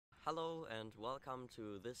Hello and welcome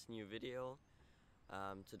to this new video.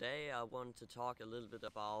 Today I want to talk a little bit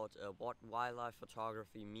about what wildlife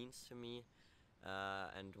photography means to me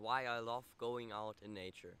and why I love going out in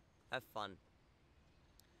nature. Have fun.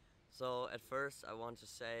 So at first I want to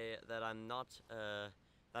say that I'm not,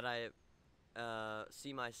 that I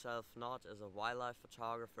see myself not as a wildlife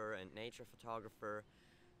photographer and nature photographer.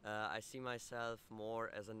 I see myself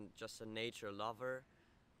more as just a nature lover.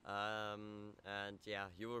 And yeah,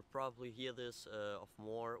 you will probably hear this of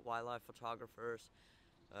more wildlife photographers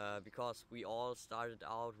because we all started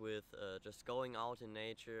out with just going out in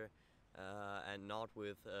nature and not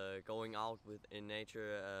with going out in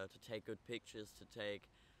nature to take good pictures, to take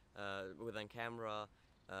with a camera.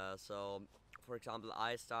 So for example,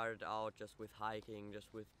 I started out just with hiking,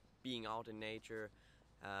 just with being out in nature,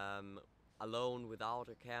 alone, without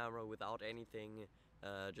a camera, without anything,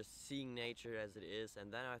 just seeing nature as it is.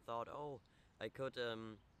 And then I thought, oh, I could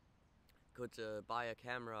buy a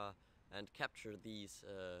camera and capture these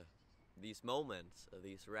moments,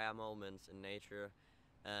 these rare moments in nature.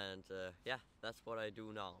 And yeah, that's what I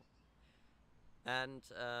do now. And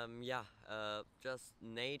just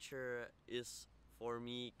nature is for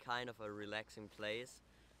me kind of a relaxing place.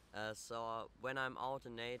 So when I'm out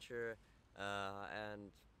in nature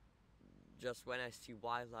and just when I see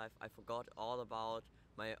wildlife, I forgot all about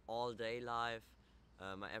my all-day life,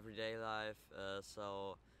 my everyday life.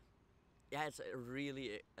 So yeah, it's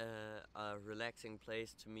really a relaxing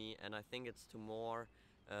place to me, and I think it's to more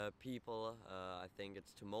people. I think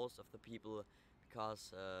it's to most of the people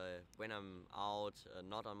because when I'm out,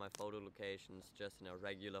 not on my photo locations, just in a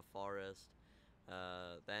regular forest,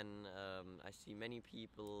 then I see many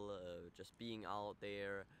people just being out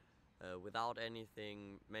there without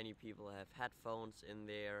anything. Many people have headphones in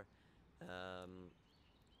there, um,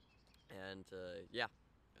 and yeah,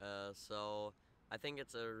 so I think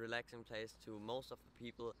it's a relaxing place to most of the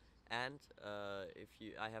people. And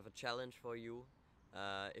I have a challenge for you.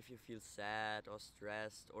 If you feel sad or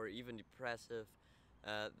stressed or even depressive,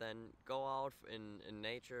 then go out in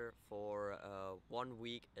nature for 1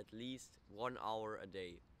 week, at least 1 hour a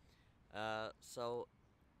day. So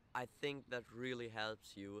I think that really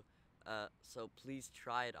helps you. So please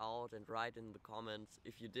try it out and write in the comments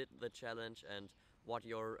if you did the challenge and what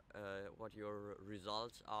your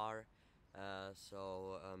results are.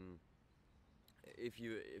 If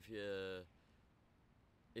you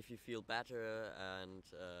feel better, and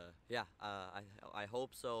yeah, I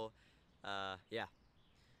hope so. Yeah.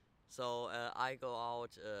 So I go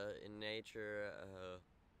out in nature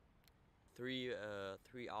 3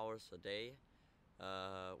 hours a day.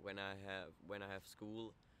 When I have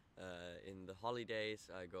school. In the holidays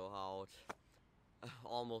I go out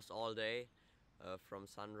almost all day, from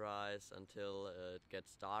sunrise until it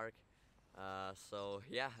gets dark. So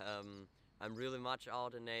yeah, I'm really much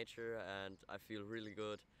out in nature and I feel really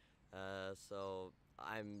good. So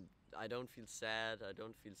I don't feel sad, I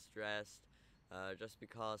don't feel stressed, just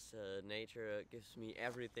because nature gives me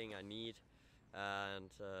everything I need.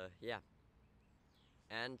 And yeah.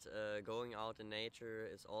 And going out in nature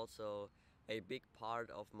is also a big part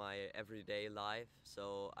of my everyday life.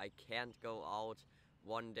 So I can't go out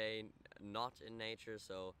one day not in nature.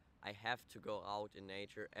 So I have to go out in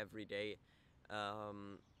nature every day.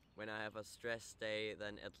 When I have a stress day,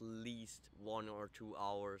 then at least 1 or 2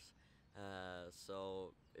 hours.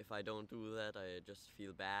 So if I don't do that, I just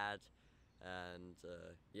feel bad. And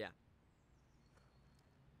yeah.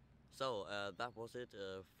 So that was it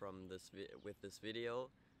from with this video.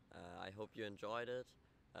 I hope you enjoyed it.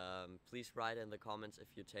 Please write in the comments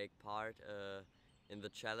if you take part in the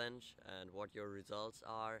challenge and what your results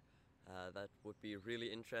are. That would be really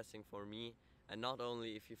interesting for me. And not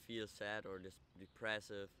only if you feel sad or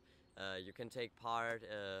depressive, you can take part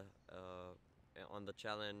on the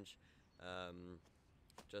challenge.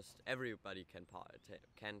 Just everybody can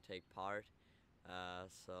take part.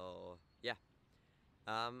 So yeah.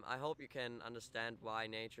 I hope you can understand why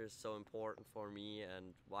nature is so important for me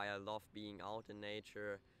and why I love being out in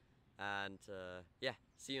nature. And yeah,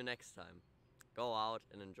 see you next time. Go out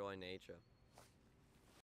and enjoy nature.